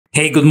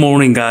Hey, good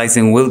morning, guys,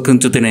 and welcome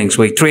to the Next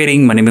Way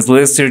Trading. My name is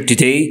Lester.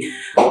 Today,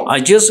 I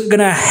just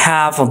gonna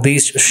have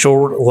this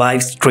short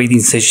live trading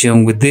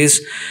session with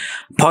this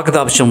pocket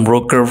option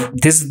broker.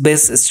 This is the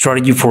best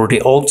strategy for the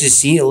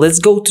OTC. Let's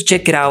go to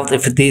check it out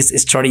if this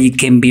strategy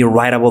can be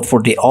writable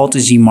for the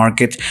OTC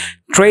market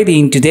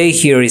trading. Today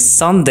here is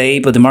Sunday,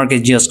 but the market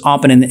just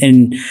opened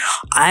in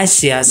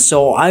Asia,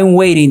 so I'm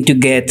waiting to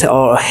get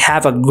or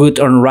have a good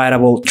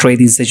unwritable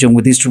trading session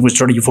with this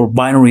strategy for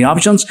binary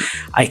options.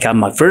 I have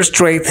my first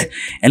trade,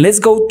 and let's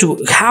go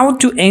to how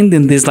to end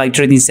in this live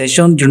trading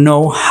session. You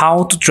know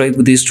how to trade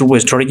with this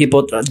strategy,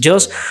 but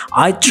just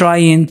I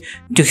trying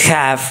to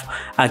have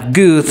a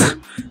good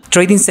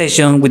trading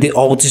session with the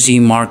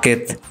OTC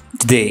market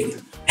today.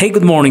 Hey,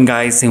 good morning,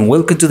 guys, and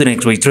welcome to the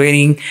Next Way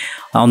Trading.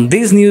 On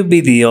this new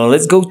video,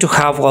 let's go to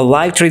have a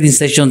live trading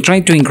session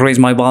trying to increase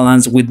my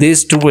balance with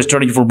this two-way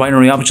strategy for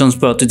binary options.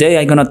 But today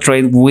I'm gonna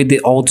trade with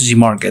the OTC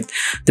market.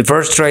 The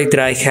first trade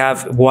that I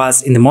have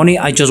was in the money.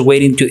 I just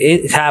waiting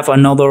to have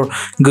another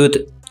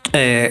good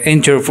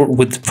enter for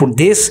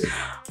this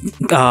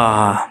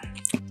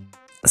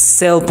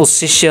sell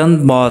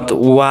position, but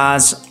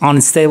was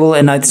unstable,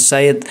 and I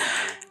decided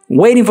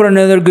waiting for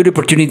another good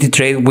opportunity to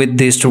trade with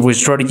this two-way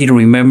strategy.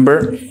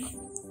 Remember,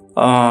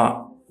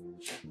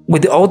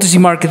 with the OTC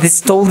market,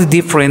 it's totally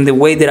different the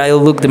way that I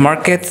look the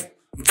market.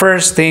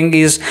 First thing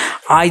is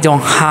I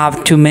don't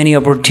have too many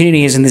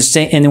opportunities in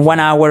in 1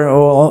 hour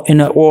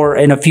or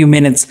in a few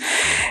minutes.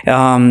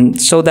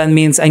 So that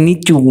means I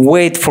need to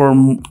wait for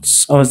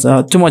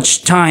too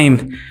much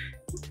time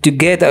to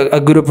get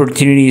a good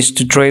opportunities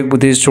to trade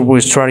with this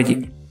two-way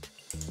strategy.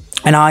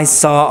 And I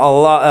saw a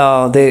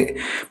lot the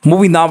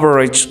moving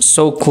average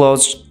so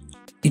close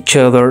each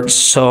other,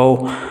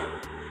 so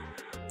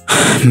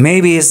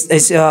maybe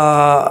it's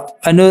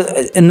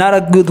not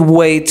a good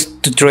way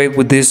to trade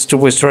with this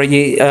two-way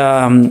strategy.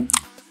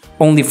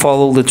 Only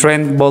follow the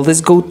trend, but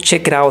let's go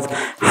check it out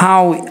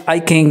how I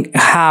can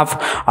have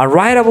a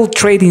writable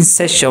trading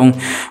session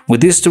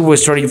with this two-way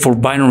strategy for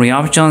binary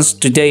options.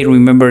 Today,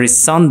 remember, it's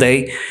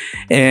Sunday,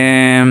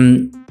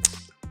 and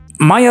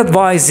my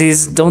advice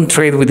is don't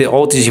trade with the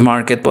OTC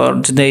market,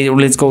 but today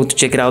let's go to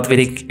check it out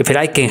if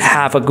I can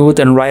have a good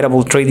and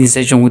writable trading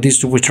session with this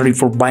two-way strategy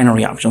for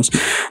binary options.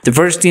 The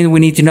first thing we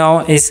need to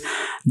know is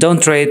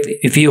don't trade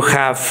if you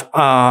have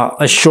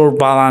a short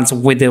balance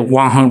with the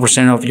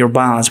 100% of your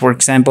balance. For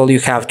example, you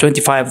have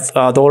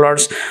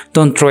 $25.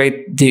 Don't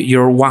trade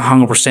your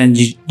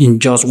 100% in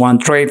just one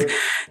trade.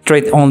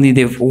 Trade only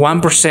the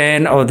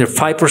 1% or the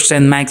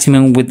 5%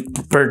 maximum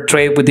per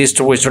trade with this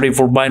two-way strategy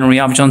for binary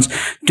options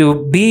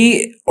to be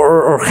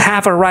or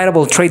have a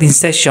writable trading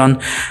session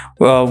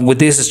with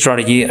this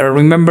strategy.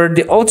 Remember,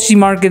 the OTC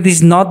market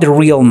is not the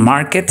real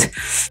market.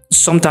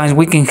 Sometimes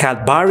we can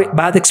have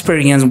bad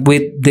experience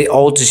with the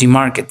OTC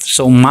market.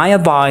 So my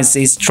advice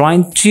is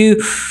trying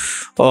to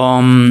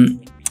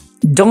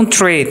don't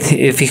trade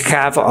if you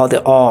have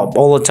the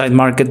volatile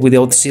market with the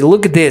OTC.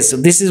 Look at this.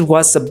 This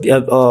was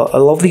a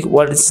lovely.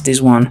 What is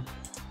this one?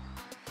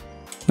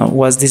 No,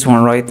 was this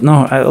one right?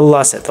 No, I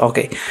lost it.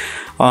 Okay.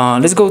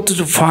 Let's go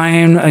to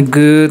find a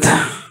good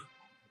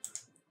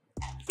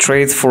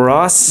trade for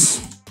us.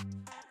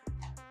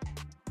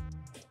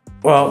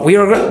 Well, we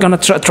are gonna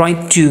try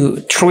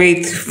to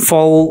trade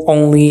follow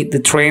only the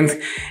trend,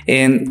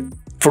 and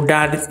for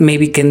that it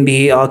maybe can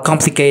be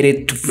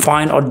complicated to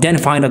find or then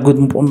find a good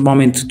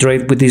moment to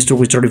trade with this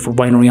two-way strategy for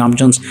binary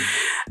options.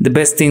 The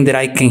best thing that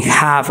I can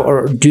have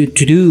or do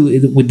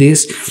with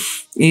this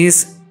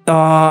is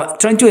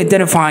trying to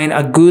identify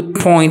a good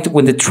point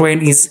when the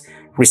trend is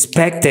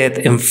respected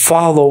and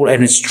follow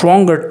a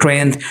stronger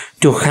trend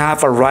to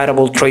have a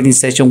writable trading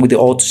session with the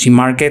OTC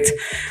market.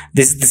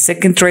 This is the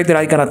second trade that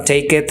I gotta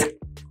take it,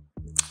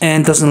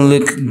 and doesn't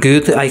look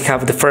good. I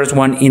have the first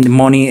one in the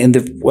money, and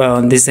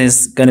this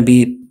is gonna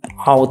be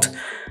out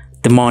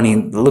the money,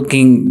 look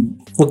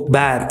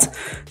bad.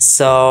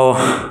 So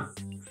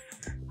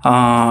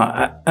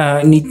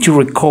I need to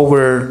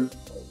recover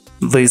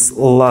these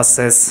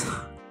losses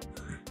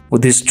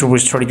with this two-way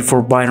strategy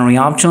for binary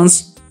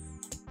options.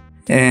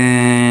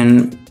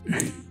 And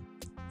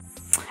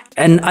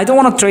I don't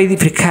want to trade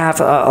if you have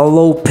a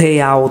low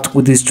payout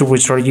with this two-way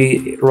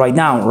strategy right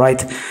now,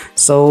 right?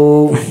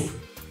 So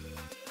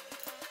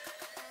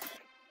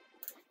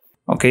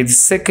okay, the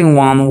second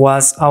one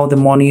was out the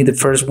money, the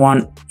first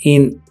one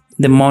in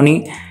the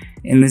money,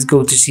 and let's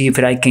go to see if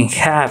I can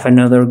have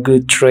another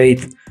good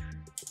trade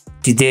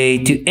today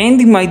to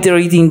ending my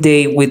trading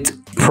day with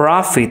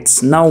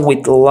profits, not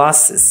with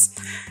losses.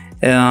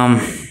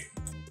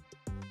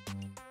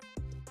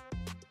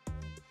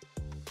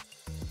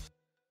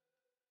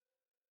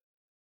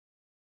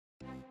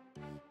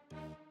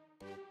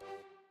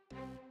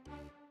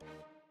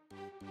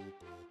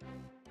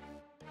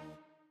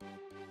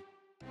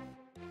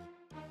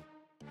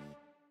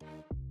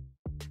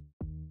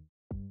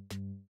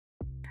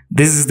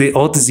 This is the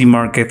OTC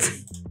market.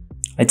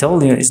 I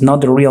told you it's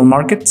not the real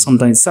market.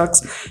 Sometimes it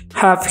sucks.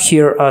 Have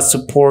here a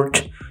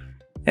support.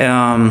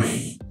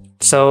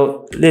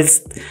 So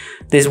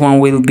this one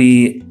will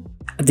be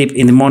deep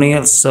in the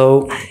money.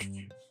 So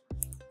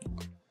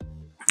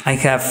I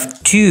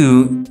have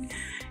 2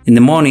 in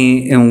the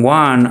money and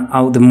 1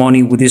 out the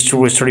money with this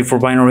true strategy for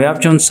binary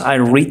options. I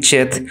reached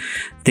the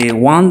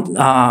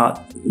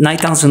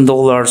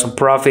 $9,000 of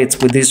profits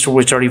with this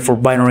true strategy for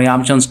binary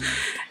options,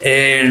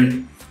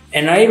 and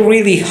I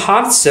really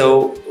hope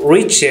so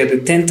reach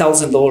the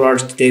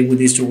 $10,000 today with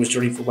this true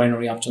strategy for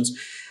binary options.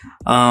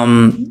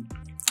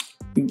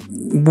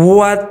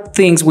 What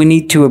things we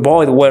need to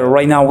avoid? Well,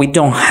 right now we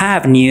don't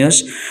have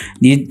news.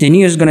 The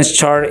news is gonna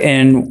start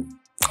in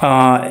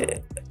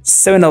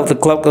 7 of the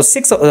clock or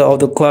 6 of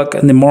the clock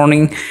in the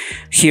morning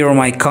here in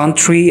my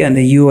country, and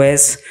the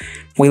US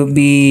will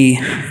be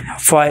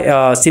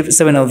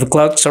 7 of the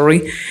clock.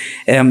 Sorry.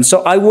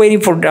 So I'm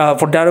waiting for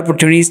that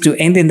opportunities to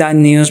end in that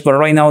news. But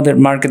right now the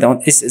market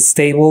is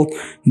stable,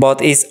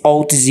 but it's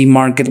OTC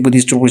market with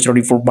this true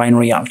strategy for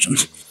binary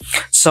options.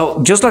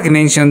 So just like I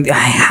mentioned, I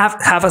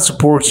have a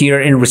support here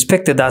and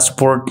respected that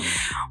support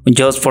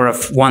just for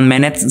 1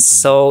 minute.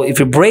 So if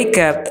you break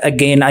up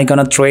again, I'm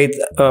gonna trade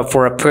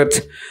for a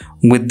put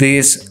with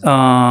this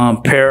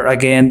pair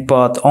again,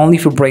 but only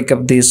if you break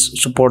up this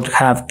support,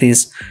 have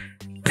this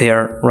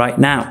pair right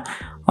now.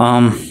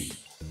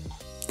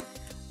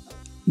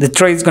 The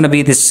trade is gonna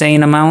be the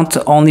same amount,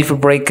 only if you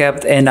break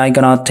up, and I'm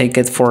gonna take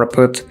it for a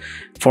put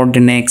for the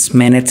next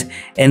minute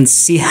and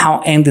see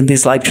how ending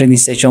this live trading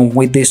session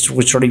with this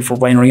strategy for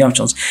binary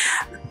options.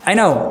 I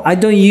know I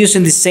don't use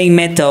the same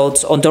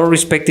methods or don't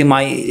respecting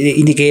my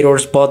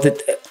indicators,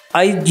 but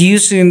I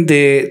using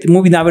the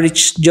moving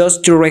average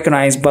just to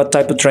recognize what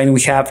type of trend we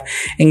have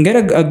and get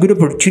a good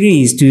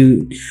opportunities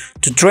to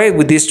trade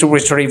with this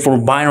strategy for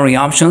binary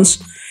options.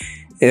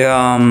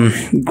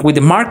 With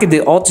the market,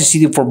 the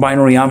OTC for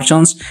binary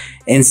options,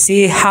 and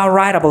see how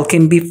writable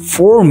can be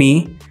for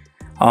me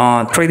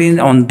trading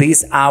on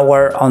this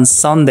hour on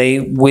Sunday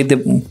with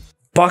the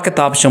pocket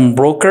option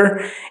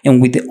broker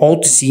and with the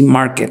OTC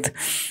market.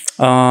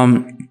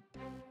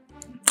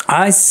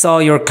 I saw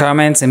your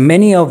comments, and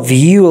many of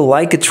you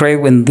like a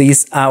trade on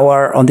this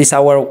hour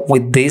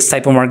with this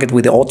type of market,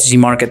 with the OTC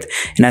market,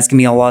 and asking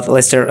me a lot,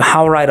 Lester,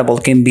 how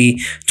writable can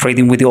be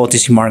trading with the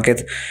OTC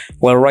market?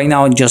 Well, right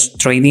now I'm just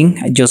trading.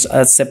 I just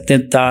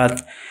accepted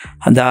that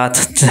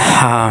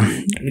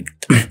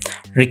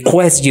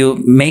request you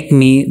make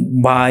me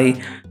by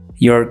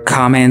your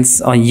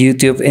comments on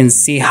YouTube, and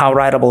see how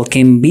writable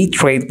can be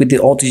trade with the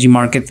OTC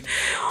market.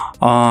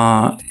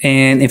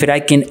 And if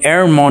I can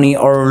earn money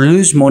or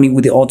lose money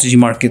with the OTC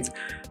market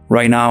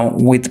right now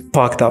with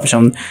pocket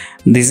option.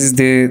 This is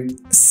the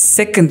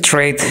second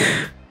trade,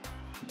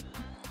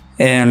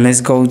 and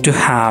let's go to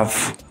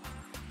have,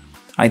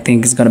 I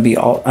think it's gonna be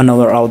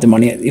another out the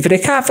money. If I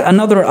have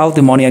another out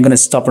the money, I'm gonna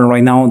stop it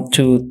right now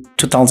to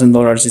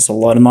 $2,000. Is a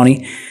lot of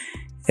money.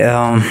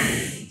 And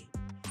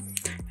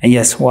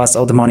yes, was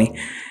out the money.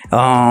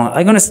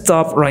 I'm gonna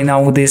stop right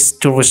now with this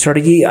turbo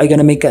strategy. I'm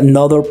gonna make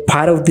another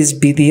part of this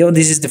video.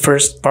 This is the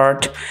first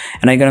part,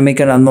 and I'm gonna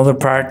make another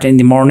part in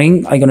the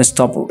morning. I'm gonna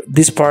stop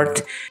this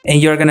part, and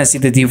you're gonna see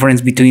the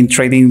difference between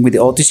trading with the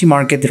OTC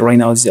market. Right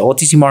now it's the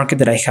OTC market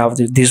that I have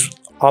these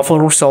awful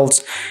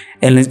results,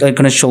 and I'm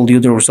gonna show you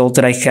the results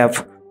that I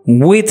have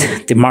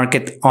with the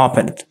market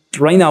open.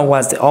 Right now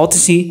was the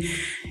OTC,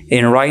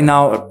 and right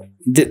now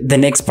the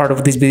next part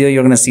of this video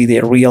you're gonna see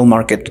the real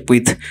market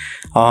with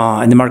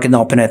and the market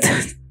opened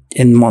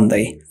in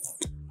Monday.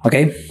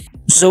 Okay,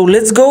 so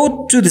let's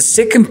go to the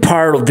second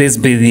part of this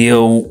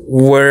video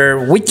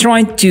where we're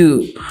trying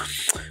to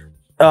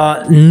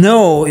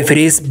know if it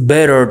is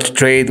better to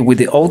trade with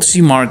the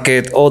OTC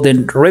market or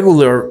the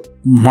regular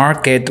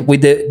market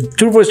with the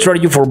turbo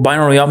strategy for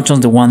binary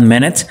options, the 1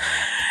 minute.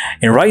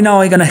 And right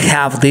now I'm gonna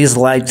have this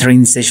live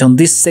trading session,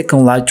 this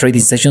second live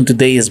trading session.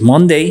 Today is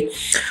Monday.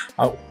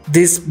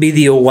 This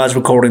video was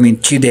recorded in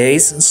 2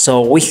 days,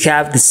 so we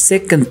have the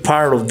second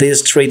part of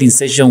this trading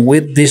session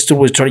with this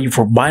turbo strategy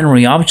for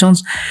binary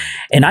options.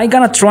 And I'm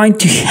gonna try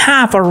to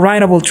have a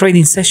writable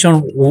trading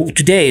session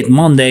today,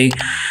 Monday,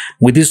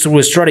 with this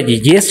turbo strategy.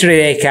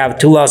 Yesterday I have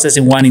 2 losses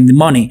and 1 in the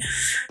money.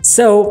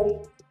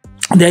 So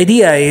the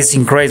idea is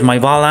increase my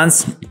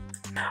balance.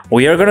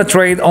 We are gonna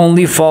trade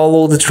only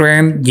follow the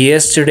trend.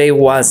 Yesterday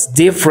was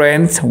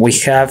different. We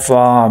have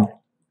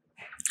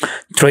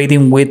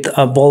trading with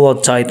a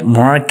volatile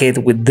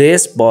market with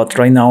this, but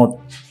right now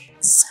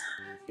it's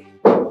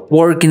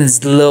working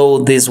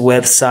slow. This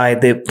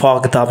website, the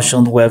pocket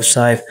option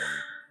website,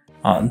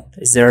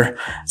 is there.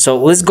 So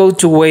let's go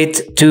to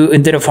wait to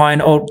identify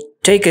or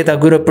take it a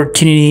good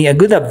opportunity, a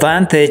good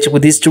advantage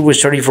with this turbo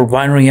strategy for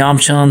binary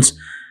options.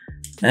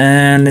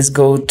 And let's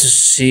go to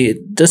see,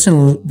 it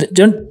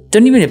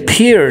don't even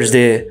appears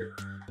the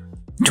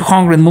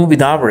 200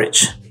 moving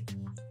average.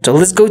 So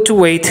let's go to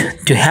wait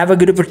to have a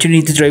good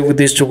opportunity to trade with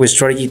this turbo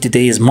strategy.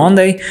 Today is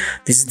Monday.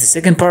 This is the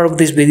second part of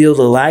this video,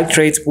 the live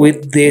trades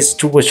with this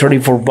turbo strategy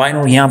for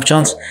binary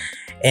options.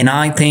 And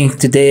I think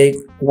today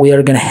we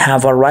are gonna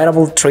have a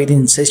writable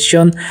trading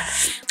session.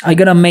 I'm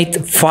gonna make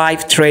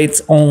 5 trades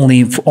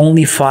only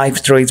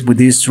 5 trades with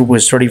this turbo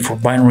strategy for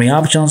binary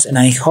options, and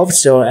I hope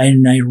so,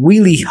 and I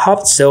really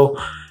hope so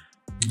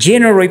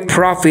generate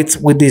profits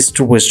with this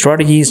turbo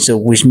strategy. So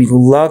wish me good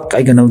luck.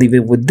 I'm gonna leave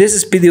it with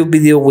this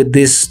video with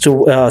this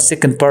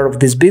second part of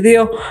this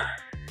video,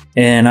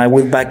 and I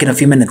will be back in a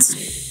few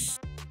minutes.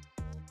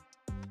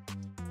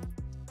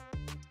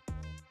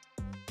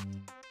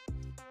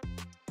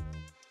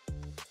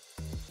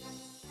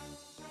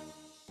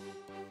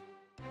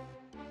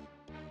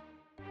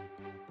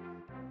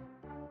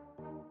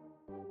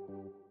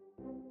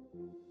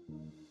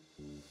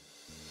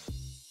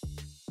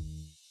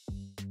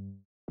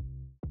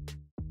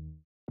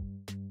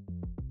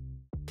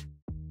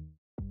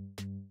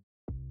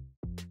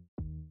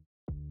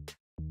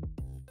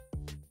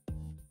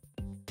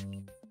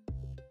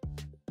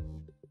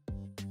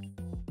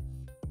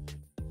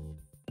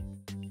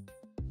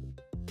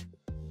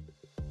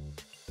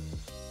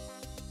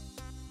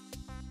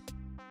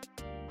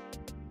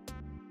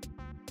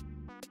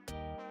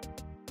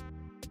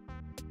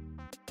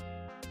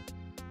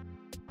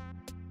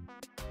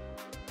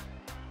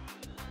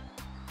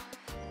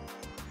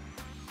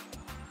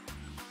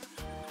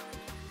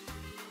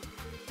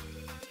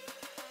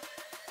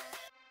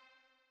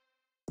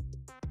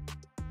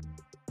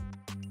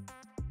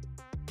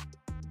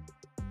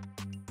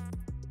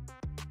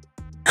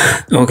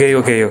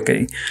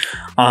 Okay.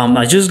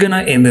 I'm just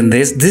gonna end in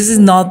this. This is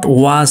not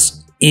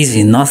was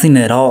easy, nothing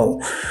at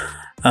all.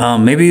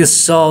 Maybe you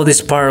saw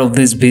this part of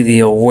this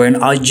video when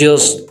I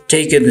just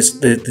taken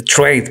the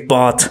trade,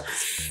 but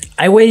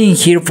I waited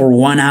here for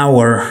 1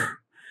 hour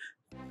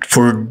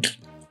for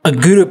a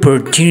good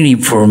opportunity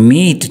for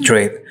me to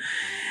trade,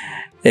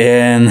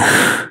 and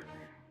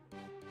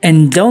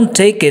don't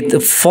take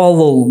it,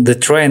 follow the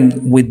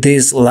trend with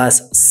this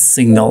last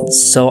signal.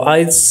 So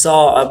I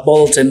saw a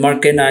bulletin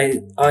market,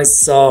 I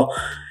saw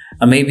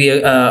maybe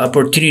a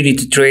opportunity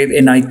to trade,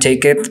 and I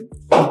take it,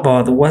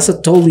 but it was a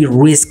totally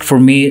risk for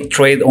me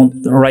trade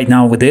on right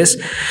now with this.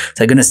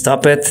 So I'm gonna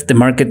stop it. The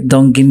market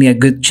don't give me a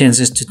good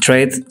chances to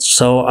trade,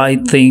 so I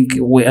think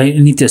I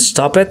need to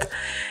stop it,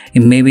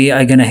 and maybe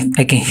I can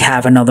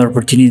have another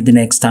opportunity the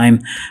next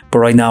time. But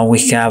right now we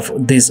have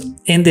this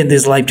ending.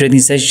 This live trading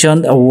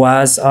session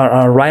was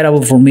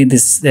writeable for me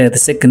this the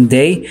second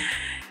day,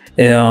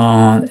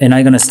 and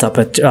I'm gonna stop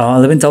it.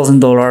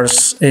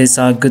 $11,000 is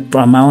a good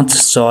amount,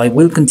 so I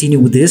will continue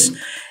with this,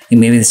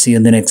 and maybe see you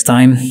the next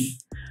time.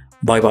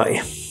 Bye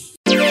bye.